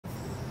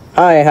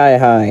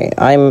Hi.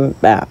 I'm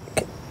back.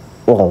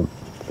 Well,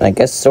 I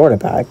guess sort of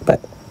back, but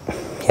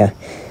yeah.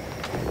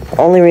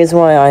 Only reason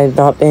why I've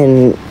not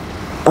been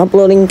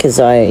uploading because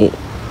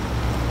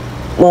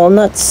well, I'm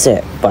not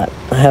sick, but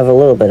I have a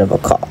little bit of a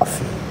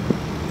cough.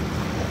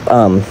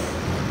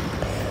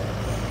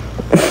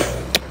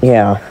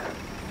 Yeah.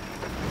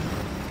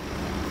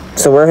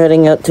 So we're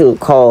heading out to a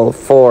call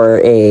for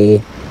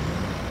a,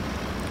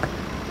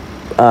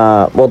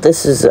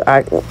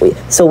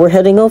 so we're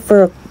heading out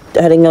to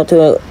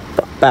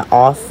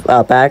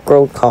a back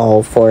road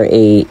call for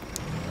a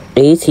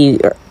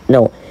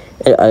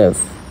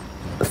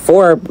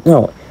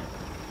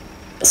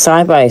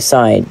side by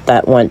side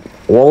that lost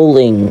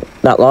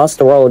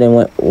the road and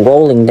went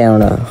rolling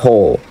down a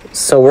hole.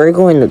 So we're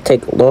going to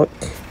take a look.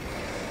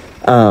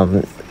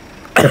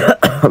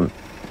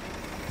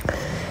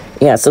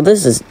 Yeah, so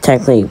this is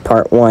technically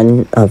part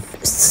 1 of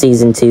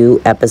season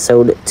 2,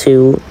 episode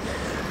 2.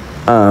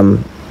 I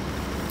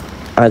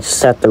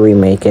just have to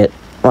remake it.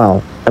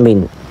 Well, I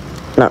mean,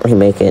 not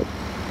remake it.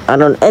 I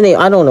don't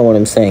know what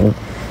I'm saying.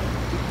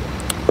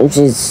 Which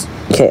is,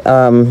 okay,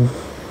 I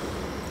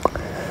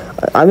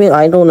mean,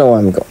 I don't know where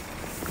I'm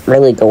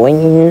really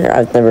going here.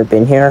 I've never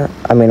been here.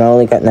 I mean, I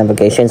only got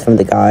navigations from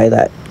the guy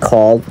that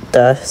called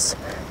us.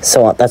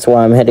 So that's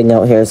why I'm heading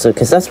out here. So,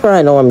 because that's where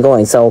I know I'm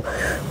going. So,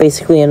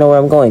 basically, I know where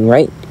I'm going,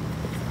 right?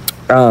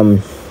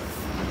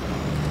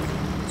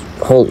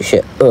 Holy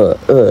shit.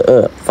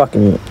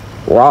 Fucking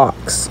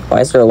rocks. Why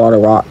is there a lot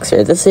of rocks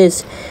here? This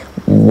is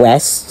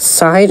west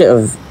side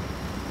of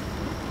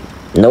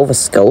Nova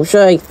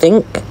Scotia, I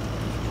think.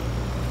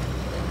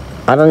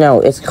 I don't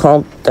know. It's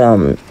called,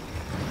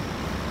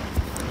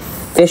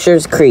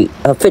 Fisher's Creek.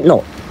 Fisher's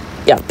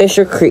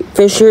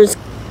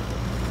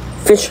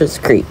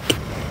Creek.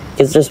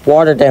 It's just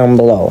water down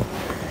below.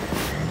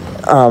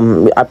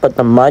 I put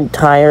the mud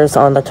tires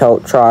on the tow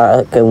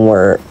truck and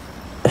we're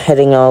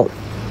heading out.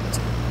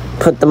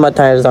 Put the mud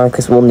tires on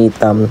because we'll need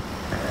them.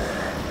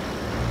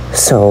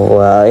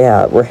 So,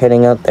 yeah, we're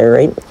heading out there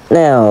right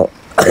now.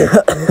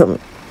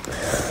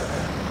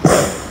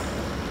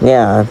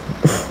 Yeah.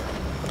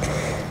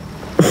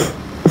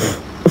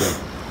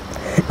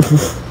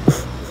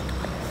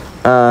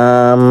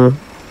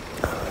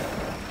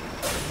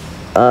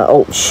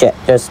 Oh shit,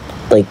 just,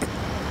 like,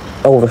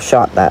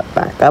 overshot that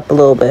back up a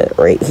little bit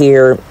right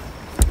here.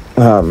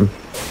 I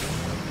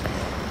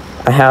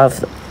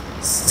have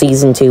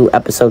season 2,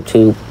 episode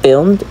 2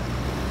 filmed.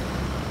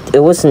 It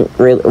wasn't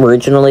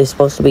originally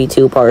supposed to be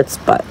 2 parts,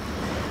 but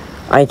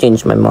I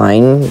changed my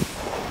mind.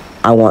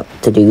 I want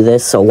to do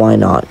this, so why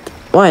not?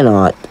 Right?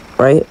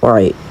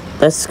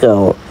 Let's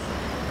go.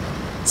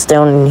 It's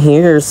down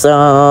here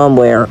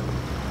somewhere.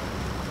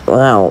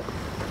 Wow,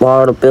 a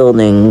lot of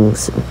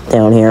buildings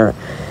down here.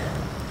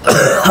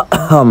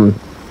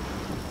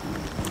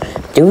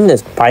 Doing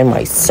this by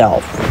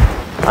myself.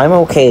 I'm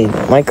okay.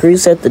 My crew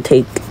said to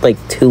take like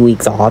 2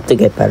 weeks off to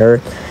get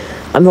better.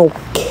 I'm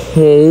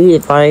okay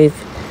if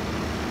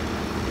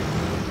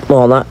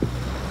not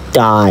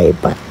die,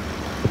 but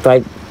if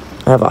I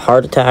have a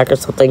heart attack or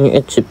something,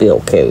 it should be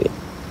okay.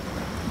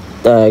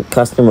 The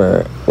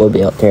customer will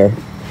be out there.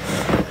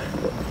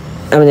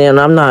 I mean,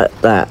 I'm not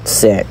that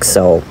sick,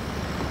 so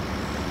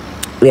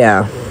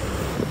yeah,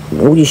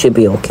 we should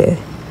be okay.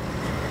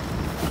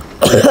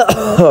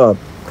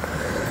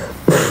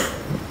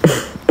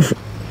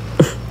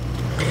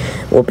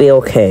 We'll be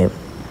okay.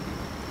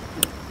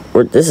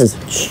 This is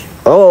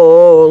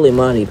holy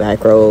money,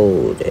 back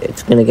road.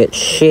 It's gonna get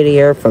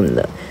shittier from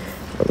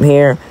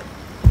here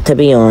to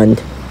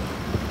beyond,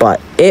 but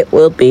it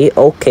will be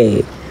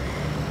okay.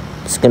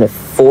 Just gonna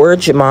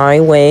forge my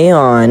way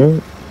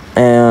on.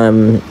 I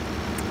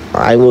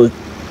will.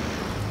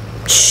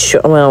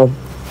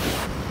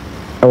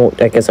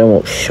 I guess I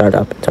won't shut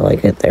up until I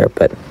get there,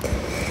 but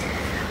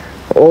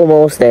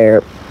almost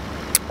there.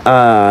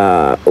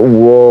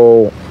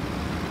 Whoa.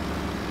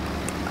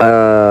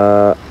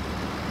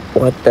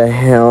 What the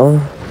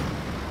hell?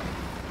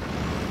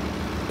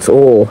 It's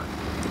all a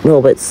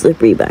little bit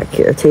slippery back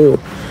here, too.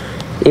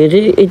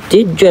 It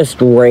did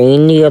just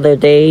rain the other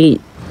day,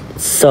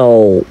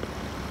 so,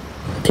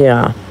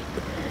 yeah.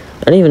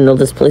 I didn't even know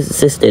this place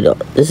existed.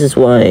 This is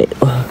why,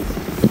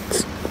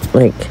 it's,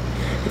 like,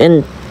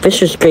 and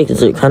Fisher's Creek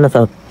is kind of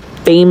a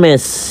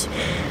famous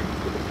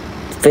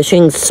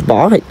fishing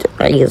spot,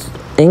 I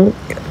think.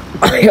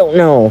 I don't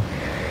know.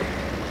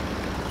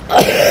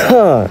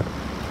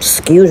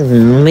 Excuse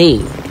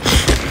me.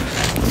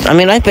 I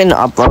mean, I've been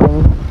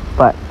uploading,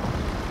 but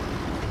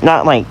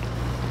not like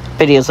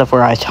videos of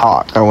where I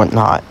talk or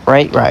whatnot.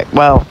 Right.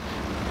 Well,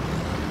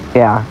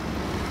 yeah.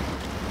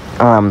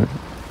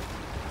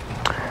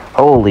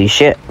 Holy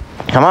shit.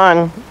 Come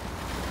on.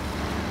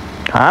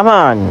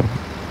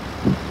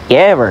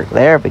 Yeah,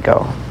 there we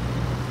go.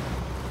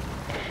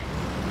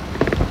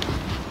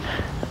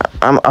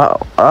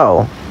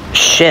 Oh,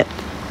 shit.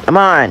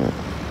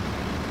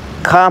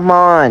 Come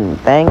on,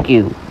 thank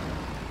you.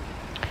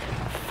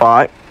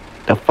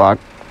 The fuck?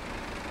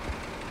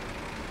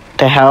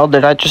 The hell,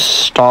 did I just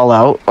stall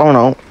out? Oh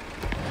no.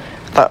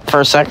 thought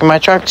for a second my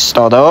truck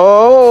stalled.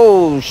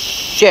 Oh,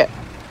 shit.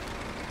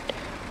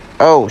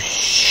 Oh,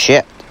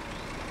 shit.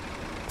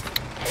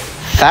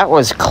 That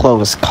was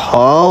close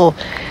call.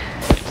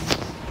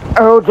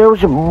 Oh, there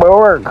was a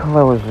more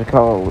close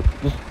call.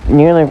 Just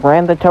nearly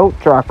ran the tow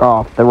truck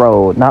off the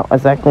road. Not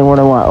exactly what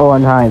I want. Oh,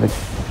 and hi, the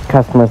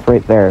customer's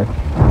right there.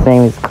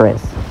 Same as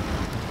Chris.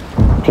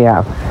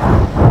 Yeah.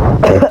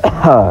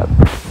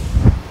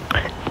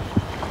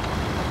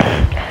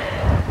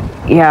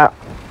 Yeah.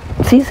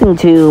 Season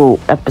 2,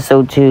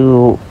 episode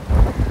 2,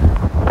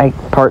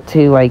 part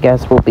 2, I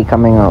guess, will be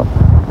coming out.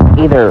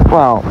 Either,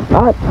 well,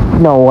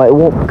 no, it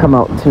won't come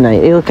out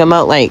tonight. It'll come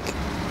out, like,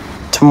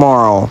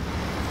 tomorrow.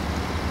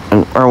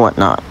 Or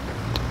whatnot.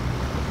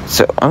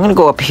 So, I'm gonna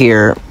go up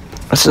here.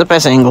 This is the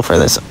best angle for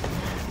this.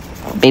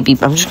 Maybe,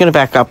 I'm just gonna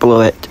back up a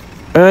little bit.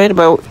 Right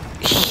about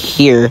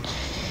here.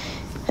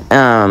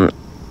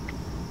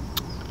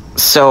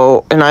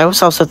 So, and I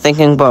was also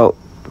thinking about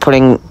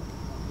putting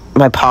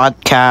my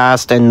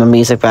podcast and the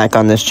music back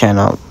on this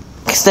channel.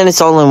 Because then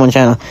it's all in one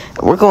channel.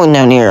 We're going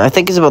down here. I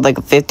think it's about like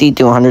a 50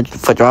 to 100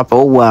 foot drop.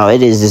 Oh, wow.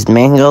 It is just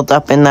mangled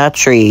up in that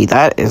tree.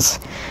 That is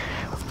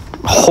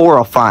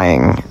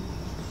horrifying.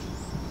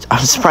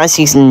 I'm surprised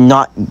he's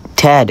not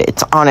dead.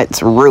 It's on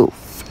its roof.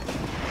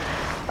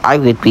 I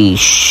would be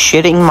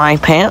shitting my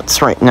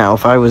pants right now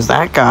if I was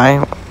that guy.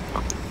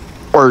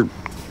 Or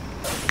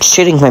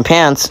shitting my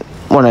pants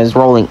when I was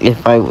rolling.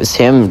 If I was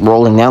him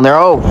rolling down there.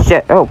 Oh,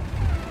 shit. Oh,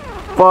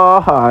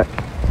 fuck.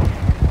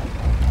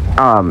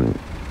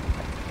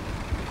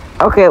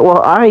 Okay,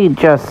 well, I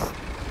just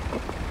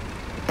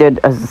did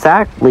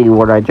exactly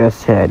what I just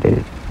said.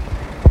 It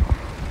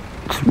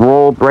just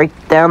rolled right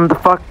down the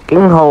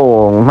fucking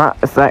hole. Not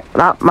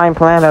my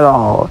plan at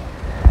all.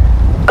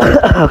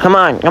 Come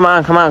on.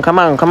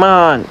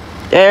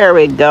 There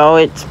we go.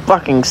 It's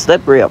fucking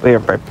slippery up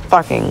here for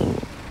fucking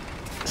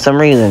some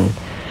reason.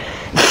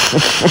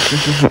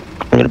 I'm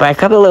gonna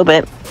back up a little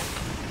bit.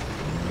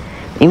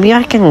 Maybe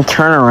I can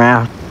turn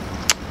around.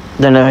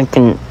 Then I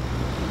can,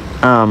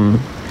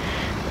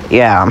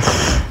 yeah.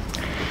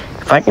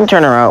 If I can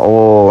turn around,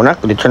 oh, I'm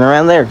not gonna turn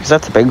around there, because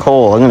that's a big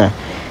hole. I'm gonna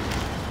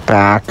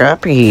back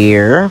up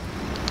here.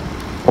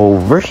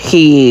 Over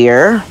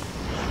here.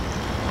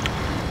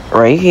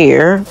 Right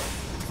here.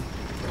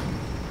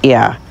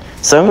 Yeah.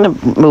 So I'm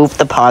gonna move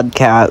the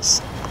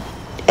podcast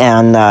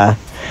and,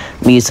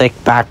 music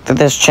back to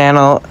this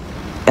channel.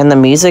 And the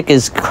music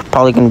is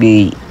probably gonna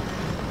be,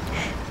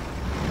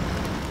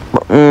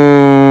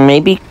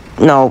 maybe,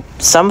 no,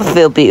 some of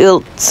it will be,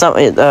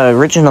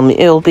 originally,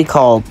 it'll be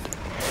called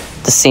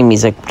the same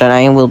music, but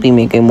I will be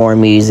making more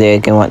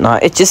music and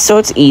whatnot. It's just so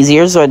it's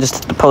easier, so I just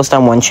have to post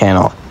on one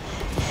channel.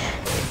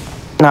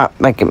 Not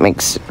like it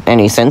makes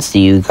any sense to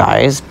you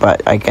guys,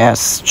 but I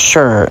guess,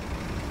 sure.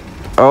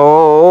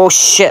 Oh,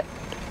 shit.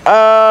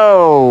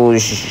 Oh,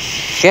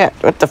 shit.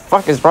 What the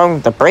fuck is wrong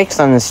with the brakes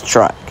on this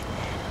truck?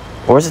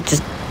 Or is it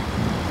just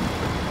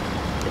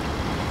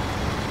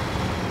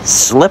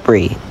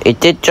slippery? It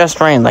did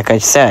just rain, like I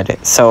said,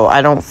 so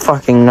I don't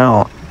fucking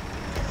know.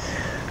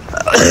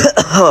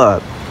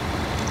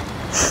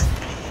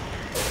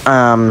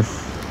 I'm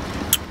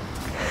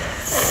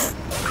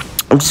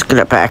just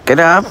gonna back it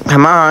up.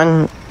 Come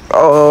on.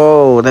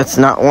 Oh, that's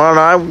not what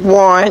I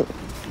want.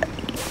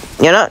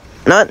 You know,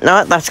 no,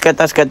 that's good.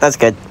 That's good.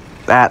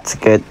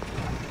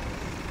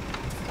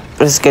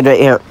 This is good right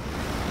here.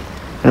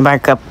 I'm gonna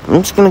back up.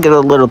 I'm just gonna get a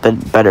little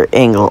bit better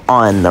angle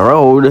on the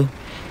road.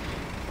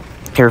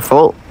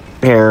 Careful.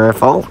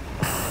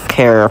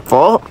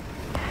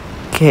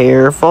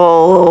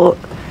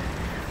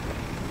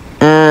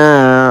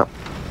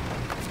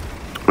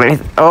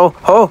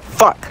 Oh,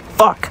 fuck.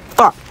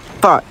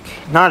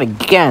 Not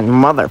again,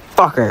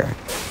 motherfucker.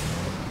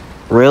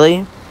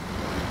 Really?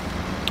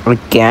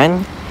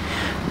 Again?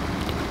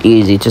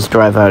 Easy, just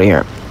drive out of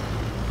here.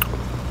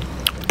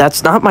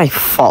 That's not my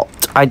fault.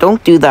 I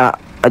don't do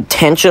that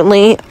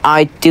intentionally.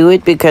 I do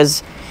it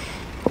because,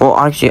 well,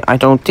 actually, I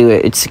don't do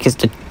it. It's because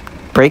the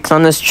brakes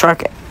on this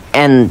truck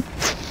and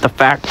the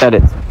fact that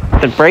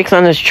the brakes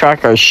on this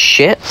truck are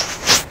shit.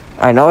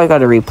 I know I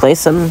gotta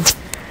replace them.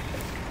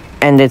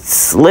 And it's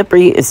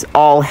slippery as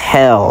all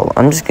hell.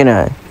 I'm just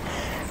gonna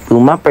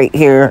boom up right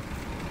here.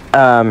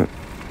 Boom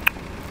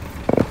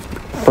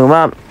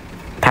up.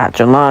 Patch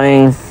a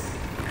line.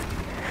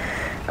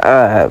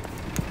 I'm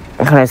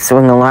gonna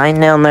swing a line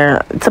down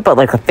there. It's about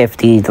like a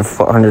 50 to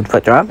 100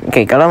 foot drop.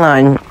 Okay, got a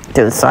line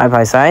to the side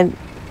by side.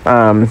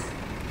 Gonna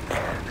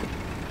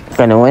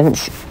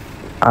winch.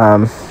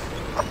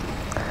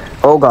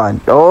 Oh god.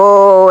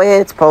 Oh,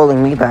 it's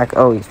pulling me back.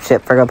 Oh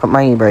shit, forgot to put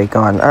my e-brake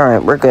on.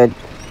 Alright, we're good.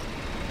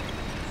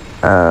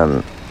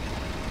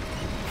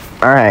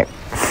 Alright.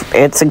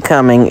 It's a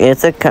coming.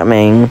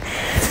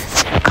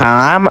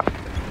 Come.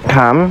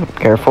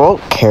 Careful.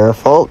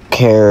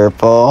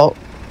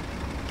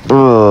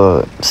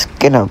 It's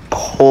gonna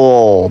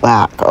pull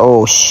back.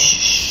 Oh,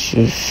 shush,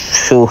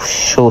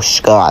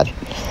 God.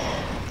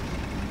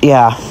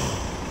 Yeah.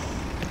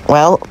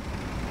 Well.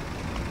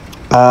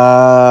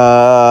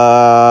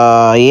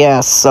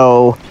 Yeah,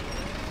 so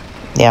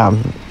Yeah.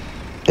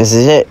 This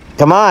is it.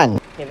 Come on.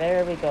 Okay,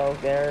 there we go.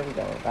 There we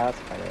go. That's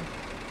better.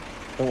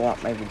 Don't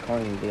want my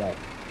recording to be all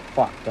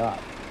fucked up.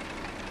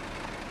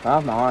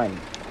 Come on.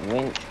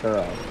 Winch,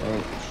 girl.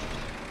 Winch.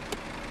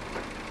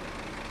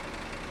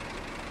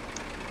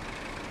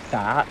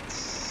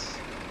 That's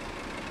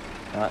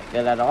not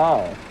good at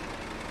all.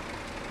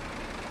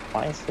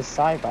 Why is the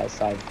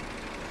side-by-side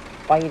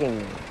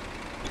fighting?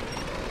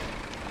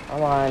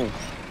 Come on.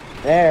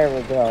 There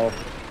we go.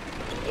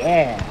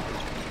 Yeah.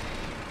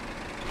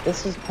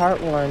 This is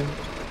part 1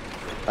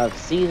 of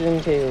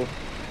season 2,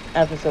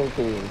 episode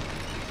 2.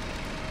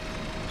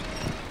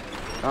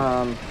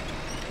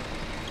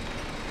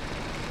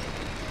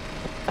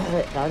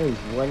 That is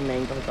one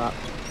mango up.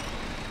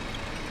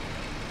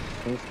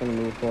 I'm just gonna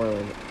move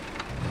forward.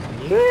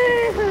 Woohoo!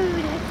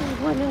 This is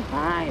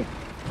 105!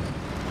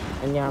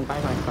 And yeah, I'm by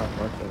myself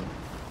working.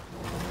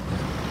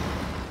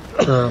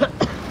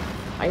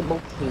 I'm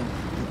okay to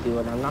do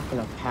it. I'm not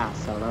gonna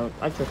pass out.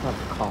 I just have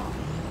to cough.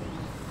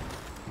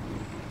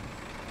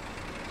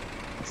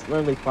 It's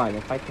literally fine.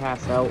 If I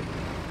pass out,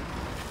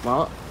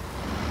 well, I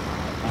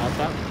pass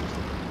out.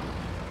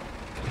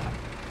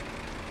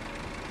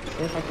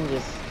 See if I can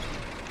just...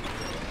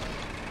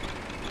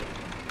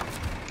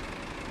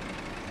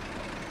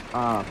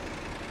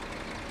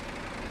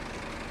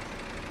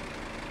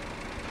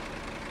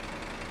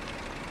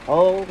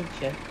 Oh,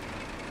 shit.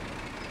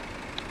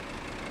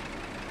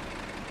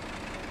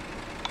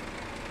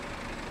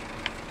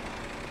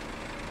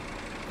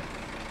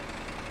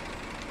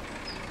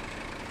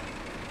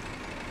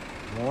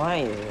 Why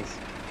is this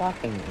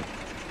fucking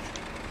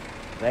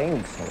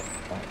rain so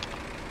fun?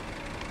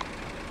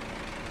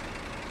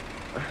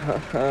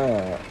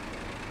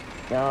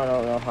 Now I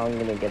don't know how I'm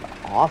gonna get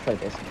off of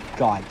this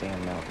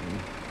goddamn mountain.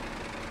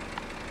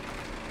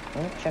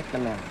 Let's check the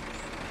map.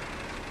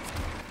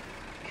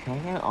 Can I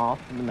get off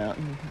of the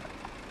mountain?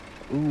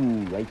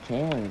 Ooh, I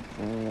can. It's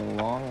a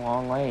long,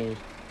 long ways.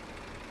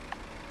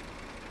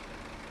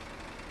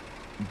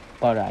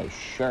 But I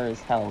sure as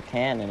hell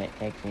can, and it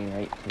takes me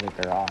right to the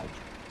garage.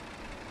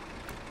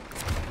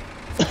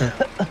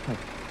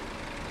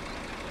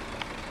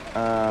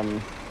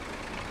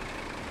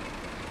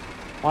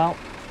 Well.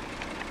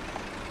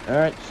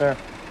 Alright, sir.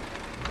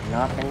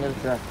 Knock into the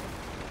truck.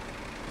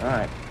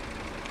 Alright.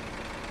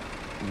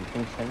 You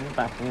can send it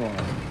back in the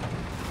line.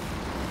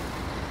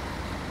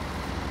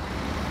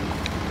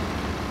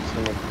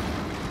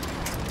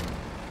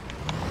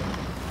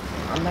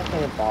 I'm not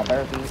gonna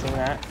bother using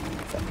that,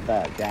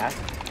 the jack,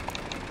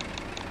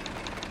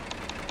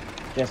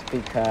 just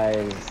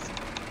because,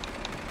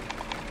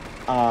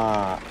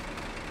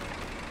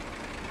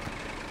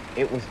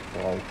 it was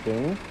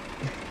broken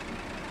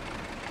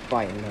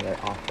by another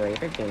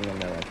operator getting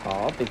another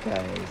call,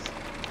 because,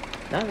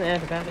 not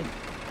that about it,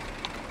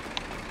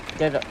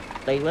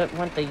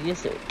 once they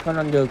use it, put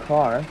on their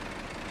car,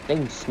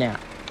 they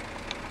snap.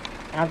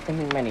 I've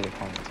seen many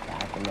times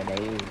back in the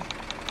days.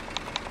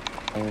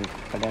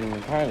 But in the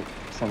time,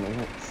 somebody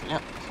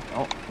snaps. I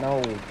don't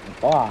know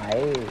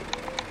why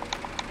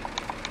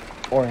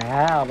or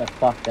how the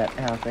fuck that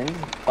happened,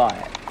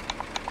 but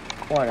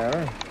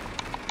whatever.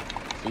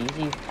 It's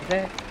easy to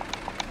fix.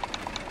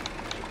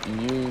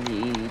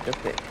 Easy to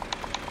fix.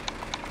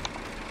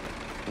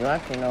 You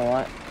actually know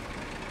what?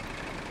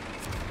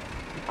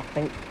 I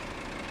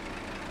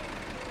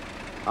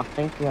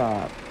think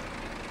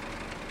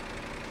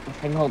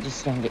I'll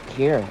just end it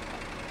here.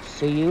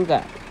 See you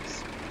guys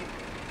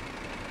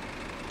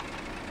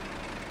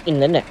in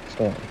the next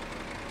one.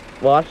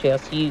 Well, actually, I'll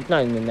see you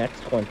not in the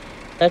next one.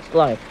 Next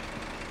live.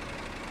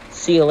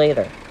 See you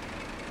later.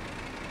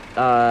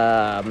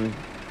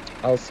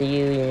 I'll see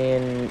you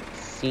in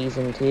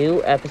season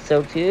 2,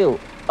 episode 2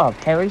 of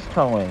Terry's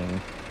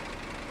Towing.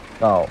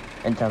 So,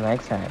 until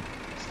next time,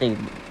 stay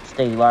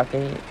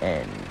lucky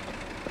and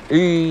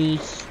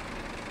peace.